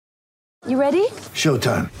You ready?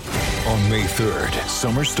 Showtime. On May 3rd,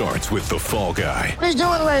 summer starts with The Fall Guy. Let's do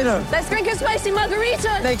it later. Let's drink a spicy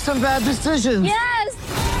margarita. Make some bad decisions. Yes!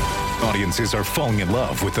 Audiences are falling in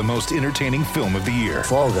love with the most entertaining film of the year.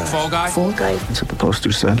 Fall Guy. Fall Guy? Fall guy. That's what the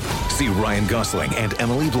poster said. See Ryan Gosling and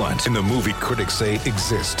Emily Blunt in the movie critics say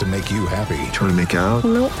exists to make you happy. Trying to make it out?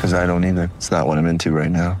 Nope. Because I don't either. It's not what I'm into right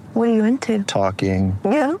now. What are you into? Talking.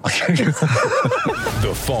 Yeah.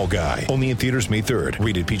 The Fall Guy. Only in theaters May 3rd.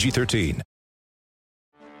 Rated PG-13.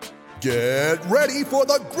 Get ready for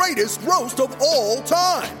the greatest roast of all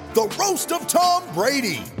time. The Roast of Tom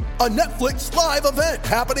Brady. A Netflix live event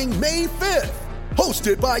happening May 5th.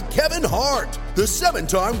 Hosted by Kevin Hart. The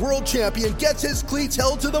 7-time world champion gets his cleats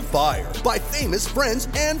held to the fire by famous friends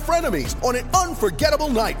and frenemies on an unforgettable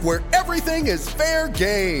night where everything is fair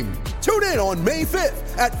game. Tune in on May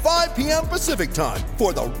 5th at 5 p.m. Pacific time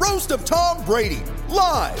for the Roast of Tom Brady.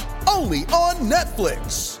 Live only on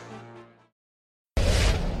Netflix.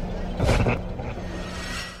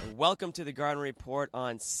 Welcome to the Garden Report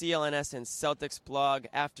on CLNS and Celtics blog.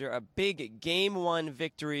 After a big Game 1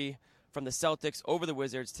 victory from the Celtics over the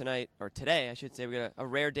Wizards tonight, or today, I should say, we got a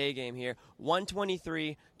rare day game here,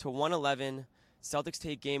 123 to 111. Celtics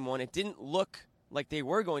take Game 1. It didn't look like they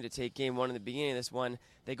were going to take Game 1 in the beginning of this one.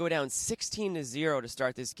 They go down 16-0 to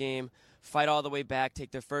start this game, fight all the way back,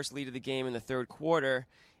 take their first lead of the game in the third quarter,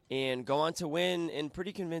 and go on to win in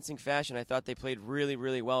pretty convincing fashion. I thought they played really,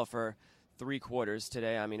 really well for 3 quarters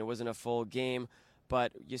today. I mean, it wasn't a full game,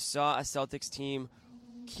 but you saw a Celtics team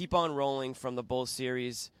keep on rolling from the Bulls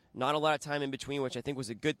series. Not a lot of time in between, which I think was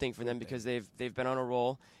a good thing for them because they've been on a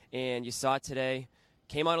roll. And you saw it today.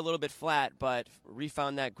 Came out a little bit flat, but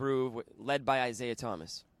refound that groove, led by Isaiah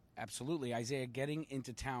Thomas. Absolutely. Isaiah getting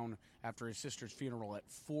into town after his sister's funeral at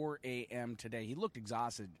 4 a.m. today. He looked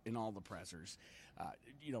exhausted in all the pressers.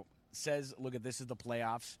 Says, look, this is the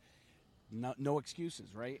playoffs. No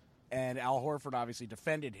excuses, right? And Al Horford obviously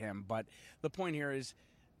defended him. But the point here is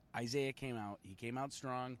Isaiah came out. He came out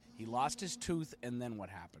strong. He lost his tooth, and then what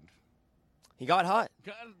happened? He got hot.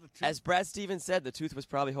 As Brad Stevens said, the tooth was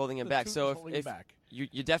probably holding him back. So if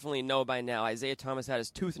you definitely know by now, Isaiah Thomas had his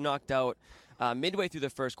tooth knocked out midway through the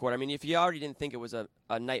first quarter. I mean, if you already didn't think it was a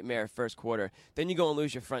nightmare first quarter, then you go and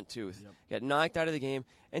lose your front tooth. Yep. Get knocked out of the game,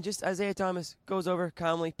 and just Isaiah Thomas goes over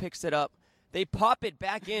calmly, picks it up. They pop it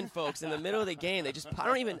back in, folks, in the middle of the game. They just,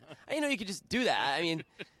 I didn't know you could just do that. I mean,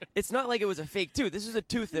 it's not like it was a fake tooth. This was a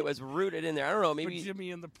tooth that was rooted in there. I don't know, maybe. For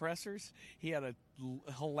Jimmy in the pressers, he had a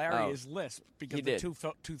hilarious lisp because the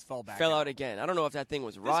tooth fell back. Fell out again. I don't know if that thing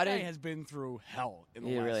was rotted. This guy has been through hell in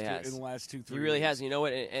the last 2-3 He really has. You know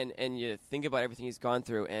what? And you think about everything he's gone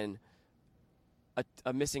through, and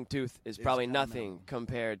a missing tooth is probably nothing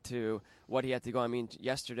compared to what he had to go. I mean,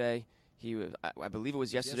 yesterday. I believe it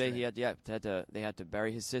was yesterday. He they had to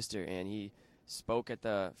bury his sister, and he spoke at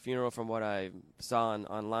the funeral. From what I saw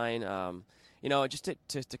online, just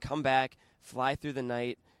to come back, fly through the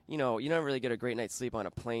night. You don't really get a great night's sleep on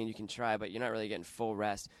a plane. You can try, but you're not really getting full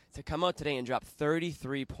rest. To come out today and drop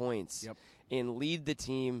 33 points and lead the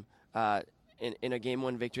team in a Game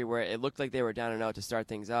 1 victory where it looked like they were down and out to start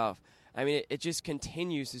things off. I mean, it just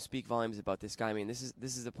continues to speak volumes about this guy. I mean, this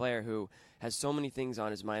is a player who has so many things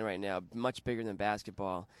on his mind right now, much bigger than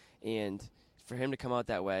basketball. And for him to come out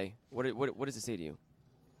that way, what does it say to you?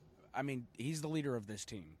 I mean, he's the leader of this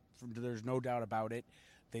team. There's no doubt about it.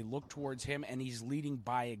 They look towards him, and he's leading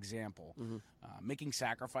by example, making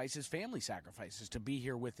sacrifices, family sacrifices, to be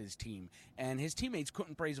here with his team. And his teammates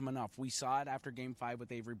couldn't praise him enough. We saw it after Game 5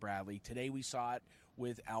 with Avery Bradley. Today we saw it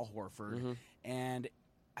with Al Horford. And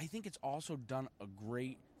I think it's also done a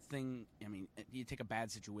great thing. I mean, you take a bad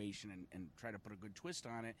situation and try to put a good twist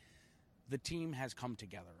on it. The team has come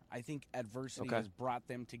together. I think adversity has brought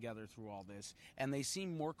them together through all this, and they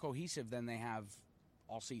seem more cohesive than they have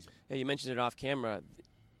all season. Yeah, you mentioned it off camera.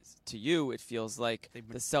 To you, it feels like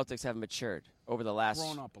the Celtics have matured over the last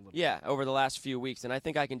grown up a little. Yeah, over the last few weeks, and I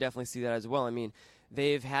think I can definitely see that as well. I mean,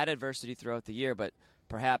 they've had adversity throughout the year, but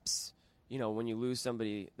perhaps when you lose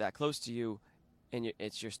somebody that close to you, and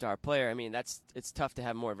it's your star player. I mean, it's tough to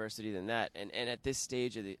have more adversity than that. And at this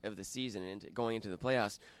stage of the season and going into the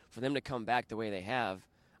playoffs, for them to come back the way they have,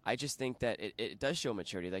 I just think that it does show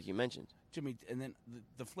maturity, like you mentioned. Jimmy, and then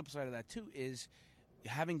the flip side of that, too, is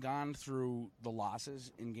having gone through the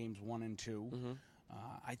losses in games 1 and 2,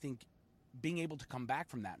 I think being able to come back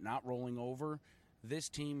from that, not rolling over, this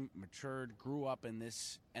team matured, grew up in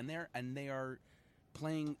this, and they are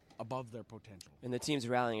playing above their potential. And the team's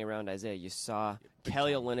rallying around Isaiah. You saw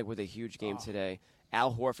Kelly Olynyk with a huge game today.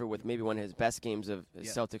 Al Horford with maybe one of his best games of his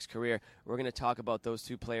Celtics career. We're going to talk about those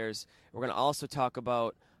two players. We're going to also talk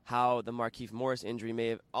about how the Markieff Morris injury may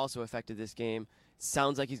have also affected this game.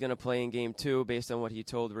 Sounds like he's going to play in Game 2 based on what he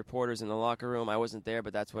told reporters in the locker room. I wasn't there,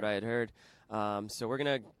 but that's what I had heard. So we're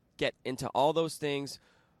going to get into all those things.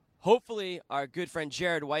 Hopefully, our good friend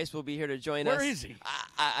Jared Weiss will be here to join us. Where is he?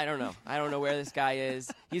 I don't know. I don't know where this guy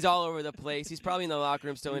is. He's all over the place. He's probably in the locker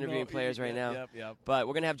room still interviewing players right now. Yep. But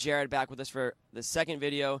we're going to have Jared back with us for the second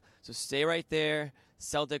video. So stay right there.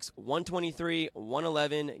 Celtics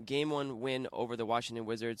 123-111, Game 1 win over the Washington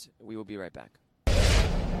Wizards. We will be right back.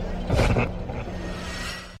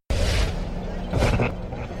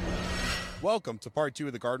 Welcome to part 2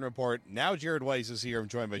 of the Garden Report. Now Jared Weiss is here. I'm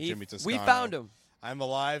joined by Jimmy Toscano. We found him. I'm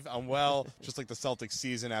alive. I'm well, just like the Celtics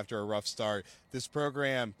season after a rough start. This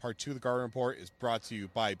program, part 2 of the Garden Report, is brought to you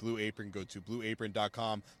by Blue Apron. Go to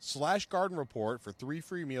blueapron.com/Garden Report for 3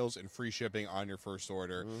 free meals and free shipping on your first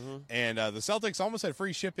order. And the Celtics almost had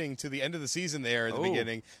free shipping to the end of the season there at the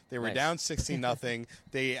beginning. They were down 16-0.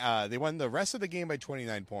 They won the rest of the game by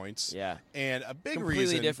 29 points. Yeah. And a big Completely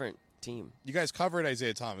reason. different team. You guys covered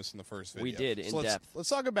Isaiah Thomas in the first video. We did, in depth. Let's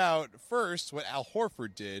talk about, first, what Al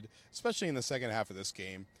Horford did, especially in the second half of this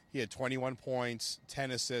game. He had 21 points, 10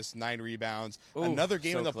 assists, 9 rebounds. Another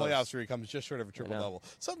game in the playoffs where he comes just short of a triple-double.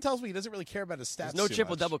 Something tells me he doesn't really care about his stats. There's no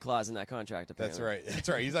triple-double clause in that contract, apparently. That's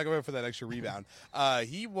right. He's not going for that extra rebound.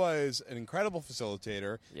 He was an incredible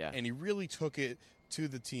facilitator, and he really took it to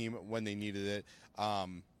the team when they needed it.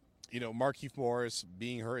 Markieff Morris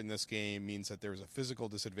being hurt in this game means that there was a physical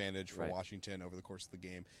disadvantage for Washington over the course of the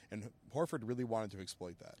game, and Horford really wanted to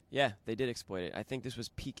exploit that. Yeah, they did exploit it. I think this was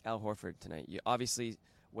peak Al Horford tonight. Obviously,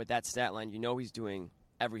 with that stat line, he's doing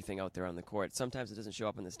everything out there on the court. Sometimes it doesn't show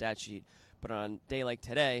up on the stat sheet, but on a day like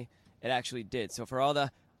today, it actually did. So for all the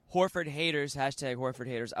Horford haters, #Horford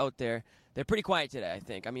haters out there, they're pretty quiet today, I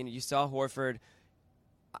think. I mean, you saw Horford.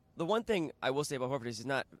 The one thing I will say about Horford is he's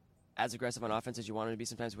not as aggressive on offense as you want him to be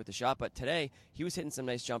sometimes with the shot, but today he was hitting some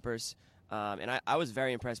nice jumpers, and I was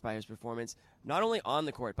very impressed by his performance, not only on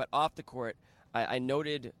the court, but off the court. I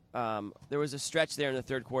noted there was a stretch there in the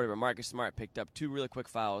third quarter where Marcus Smart picked up 2 really quick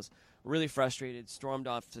fouls, really frustrated, stormed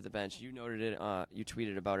off to the bench. You noted it, you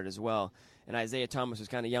tweeted about it as well, and Isaiah Thomas was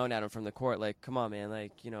kind of yelling at him from the court, like, come on,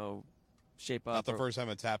 man, shape up. Not the first time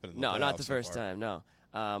it's happened. No, not the first time, no.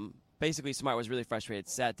 Basically, Smart was really frustrated,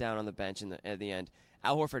 sat down on the bench at the end.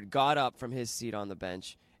 Al Horford got up from his seat on the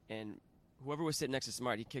bench, and whoever was sitting next to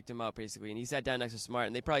Smart, he kicked him out, basically, and he sat down next to Smart,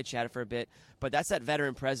 and they probably chatted for a bit. But that's that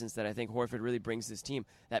veteran presence that I think Horford really brings to this team,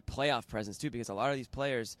 that playoff presence, too, because a lot of these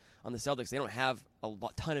players on the Celtics, they don't have a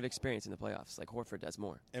ton of experience in the playoffs, like Horford does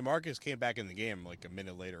more. And Marcus came back in the game like a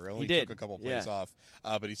minute later. He took a couple plays off,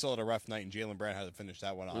 but he still had a rough night, and Jaylen Brown had to finish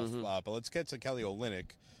that one off. But let's get to Kelly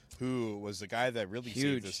Olynyk, who was the guy that really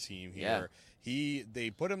saved this team here.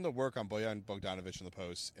 They put him to work on Bojan Bogdanovic in the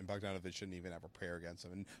post, and Bogdanovic didn't even have a prayer against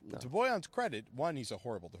him. And to Bojan's credit, one, he's a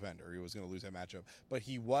horrible defender. He was going to lose that matchup. But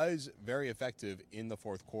he was very effective in the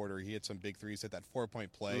fourth quarter. He hit some big threes, hit that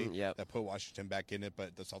 4-point play that put Washington back in it,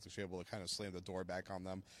 but the Celtics were able to kind of slam the door back on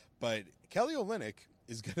them. But Kelly Olynyk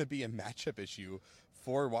is going to be a matchup issue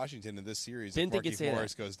for Washington in this series if Markieff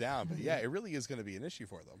Morris goes down. But, it really is going to be an issue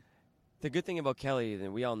for them. The good thing about Kelly,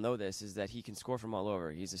 and we all know this, is that he can score from all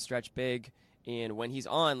over. He's a stretch big. And when he's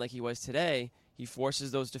on, like he was today, he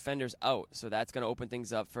forces those defenders out. So that's going to open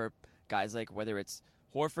things up for guys like whether it's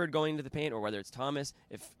Horford going into the paint or whether it's Thomas.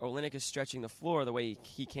 If Olynyk is stretching the floor the way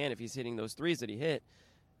he can, if he's hitting those threes that he hit,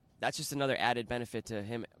 that's just another added benefit to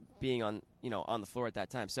him being on the floor at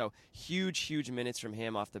that time. So huge minutes from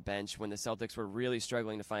him off the bench when the Celtics were really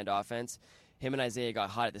struggling to find offense. Him and Isaiah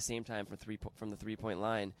got hot at the same time from the three-point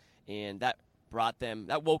line, and that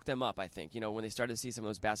woke them up, I think. When they started to see some of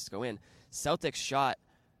those baskets go in, Celtics shot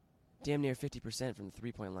damn near 50% from the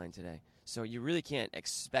three-point line today. So you really can't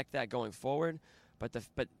expect that going forward.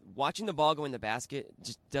 But watching the ball go in the basket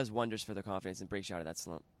just does wonders for their confidence and breaks you out of that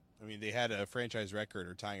slump. I mean, they had a franchise record,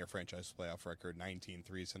 or tying a franchise playoff record, 19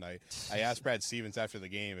 threes tonight. I asked Brad Stevens after the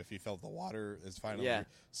game if he felt the water is finally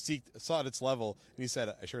saw at its level, and he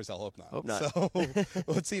said, I sure as hell hope not. Hope not. So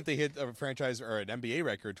let's see if they hit a franchise or an NBA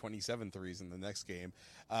record, 27 threes in the next game.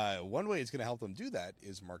 One way it's going to help them do that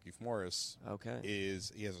is Markieff Morris. He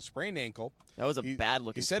has a sprained ankle. That was a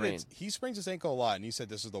bad-looking sprain. He sprains his ankle a lot, and he said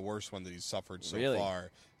this is the worst one that he's suffered so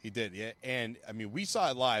far. He did, yeah. And, I mean, we saw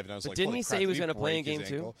it live, and I was like, didn't he say he was going to play in Game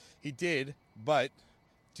 2? He did, but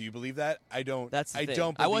do you believe that? I don't. That's the thing.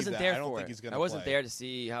 Don't believe I wasn't that. there I don't for think it. he's going I wasn't there to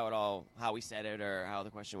see how he said it or how the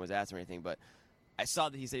question was asked or anything, but I saw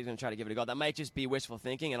that he said he was going to try to give it a go. That might just be wishful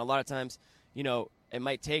thinking, and a lot of times, it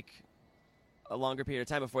might take a longer period of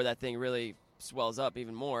time before that thing really swells up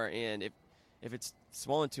even more, and if it's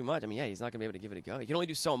swollen too much, I mean, yeah, he's not going to be able to give it a go. He can only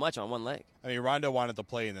do so much on one leg. I mean, Rondo wanted to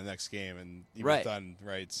play in the next game, and he was done,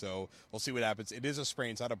 right? So we'll see what happens. It is a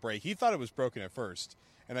sprain, it's not a break. He thought it was broken at first,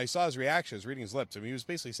 and I saw his reaction, reading his lips. I mean, he was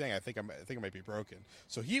basically saying, I think it might be broken.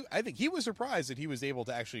 So I think he was surprised that he was able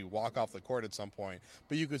to actually walk off the court at some point,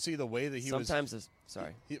 but you could see the way that he was. Sometimes,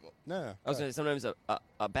 no. I was going to say, sometimes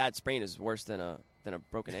a bad sprain is worse than a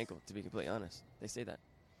broken ankle, to be completely honest. They say that.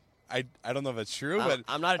 I don't know if it's true, but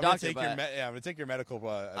I'm not a doctor. I'm going to take your medical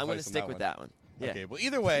advice. I'm going to stick with that one. Yeah. Okay. Well,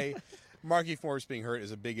 either way, Markieff Morris being hurt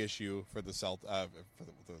is a big issue for the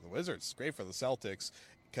the Wizards. Great for the Celtics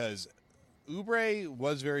because Oubre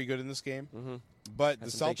was very good in this game. Mm-hmm. But the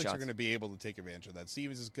Celtics are going to be able to take advantage of that.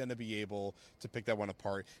 Stevens is going to be able to pick that one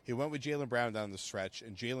apart. He went with Jaylen Brown down the stretch,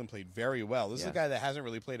 and Jaylen played very well. This is a guy that hasn't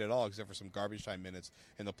really played at all except for some garbage time minutes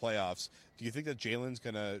in the playoffs. Do you think that Jaylen's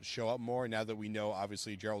going to show up more now that we know,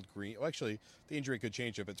 obviously, Gerald Green? Well, actually, the injury could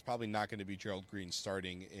change it, but it's probably not going to be Gerald Green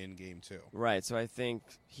starting in Game 2. Right, so I think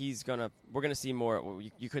we're going to see more. Well,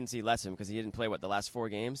 you couldn't see less of him because he didn't play, the last 4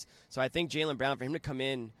 games. So I think Jaylen Brown, for him to come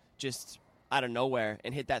in just out of nowhere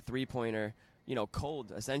and hit that three-pointer,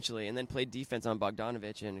 cold, essentially, and then played defense on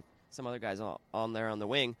Bogdanović and some other guys on there on the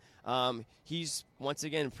wing. He's, once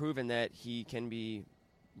again, proven that he can be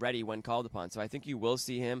ready when called upon. So I think you will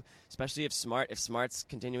see him, especially if Smart's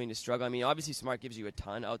continuing to struggle. I mean, obviously Smart gives you a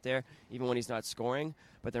ton out there, even when he's not scoring,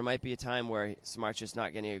 but there might be a time where Smart's just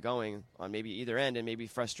not getting it going on maybe either end, and maybe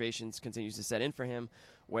frustrations continues to set in for him,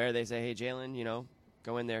 where they say, hey, Jaylen,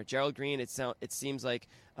 go in there. Gerald Green, it seems like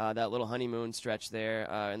that little honeymoon stretch there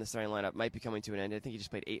in the starting lineup might be coming to an end. I think he just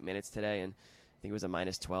played 8 minutes today, and I think it was a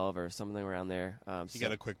 -12 or something around there. He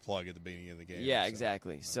got a quick plug at the beginning of the game. Yeah,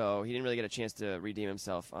 exactly. So he didn't really get a chance to redeem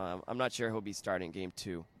himself. I'm not sure he'll be starting Game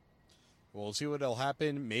 2. We'll see what'll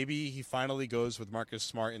happen. Maybe he finally goes with Marcus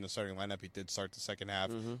Smart in the starting lineup. He did start the second half.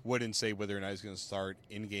 Mm-hmm. Wouldn't say whether or not he's going to start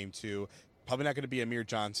in Game 2. Probably not going to be Amir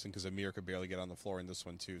Johnson because Amir could barely get on the floor in this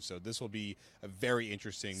one, too. So this will be a very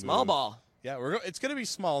interesting small move. Ball. Yeah, it's going to be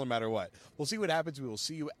small no matter what. We'll see what happens. We will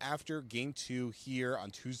see you after Game 2 here on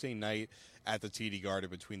Tuesday night at the TD Garden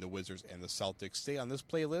between the Wizards and the Celtics. Stay on this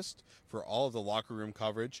playlist for all of the locker room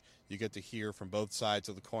coverage. You get to hear from both sides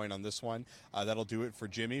of the coin on this one. That'll do it for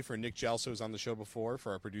Jimmy, for Nick Gelso, who's on the show before,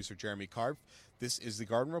 for our producer Jeremy Karpf. This is the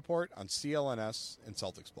Garden Report on CLNS and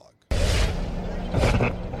Celtics Blog.